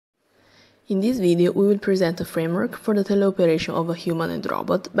In this video, we will present a framework for the teleoperation of a humanoid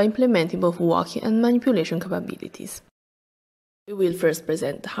robot by implementing both walking and manipulation capabilities. We will first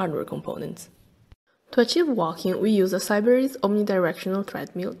present the hardware components. To achieve walking, we use a hybrid omnidirectional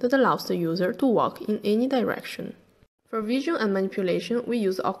treadmill that allows the user to walk in any direction. For vision and manipulation, we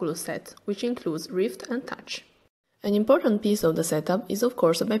use Oculus Set, which includes Rift and Touch. An important piece of the setup is of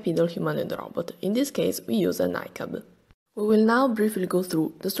course a bipedal humanoid robot. In this case, we use an iCub. We will now briefly go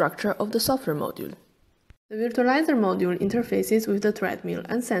through the structure of the software module. The virtualizer module interfaces with the treadmill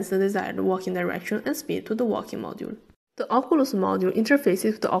and sends the desired walking direction and speed to the walking module. The Oculus module interfaces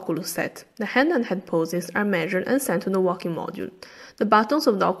with the Oculus Set. The hand and head poses are measured and sent to the walking module. The buttons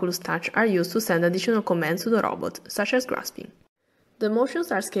of the Oculus Touch are used to send additional commands to the robot, such as grasping. The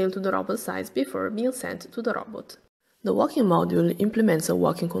motions are scaled to the robot size before being sent to the robot. The walking module implements a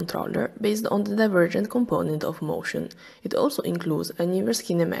walking controller based on the divergent component of motion. It also includes an inverse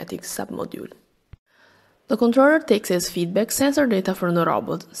kinematic submodule. The controller takes as feedback sensor data from the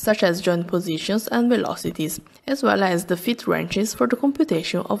robot, such as joint positions and velocities, as well as the fit wrenches for the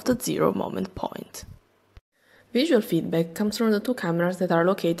computation of the zero moment point. Visual feedback comes from the two cameras that are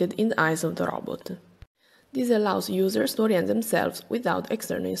located in the eyes of the robot. This allows users to orient themselves without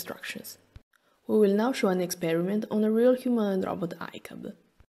external instructions. We will now show an experiment on a real humanoid robot iCub.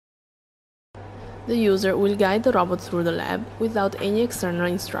 The user will guide the robot through the lab without any external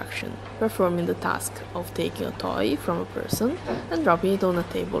instruction, performing the task of taking a toy from a person and dropping it on a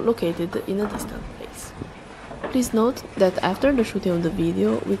table located in a distant place. Please note that after the shooting of the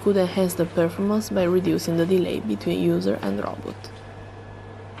video, we could enhance the performance by reducing the delay between user and robot.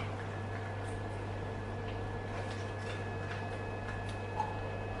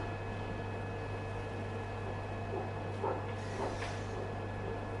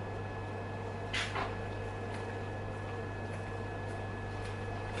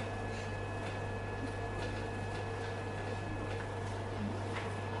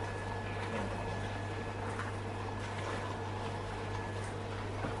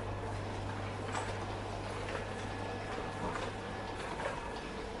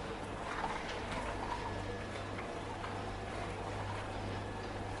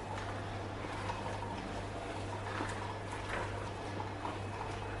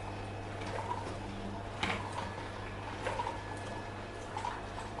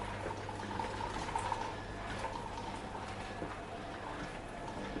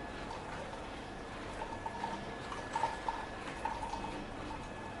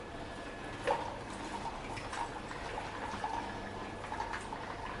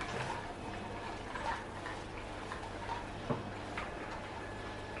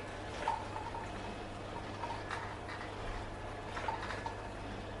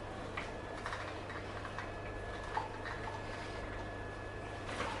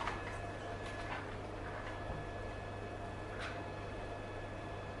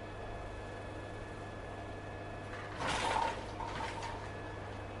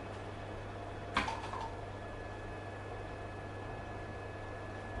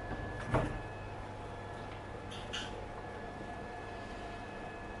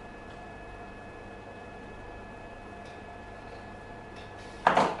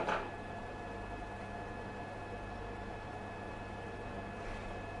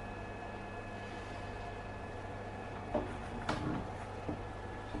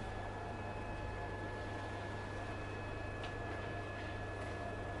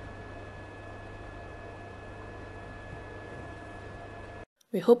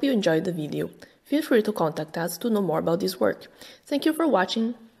 We hope you enjoyed the video. Feel free to contact us to know more about this work. Thank you for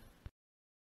watching.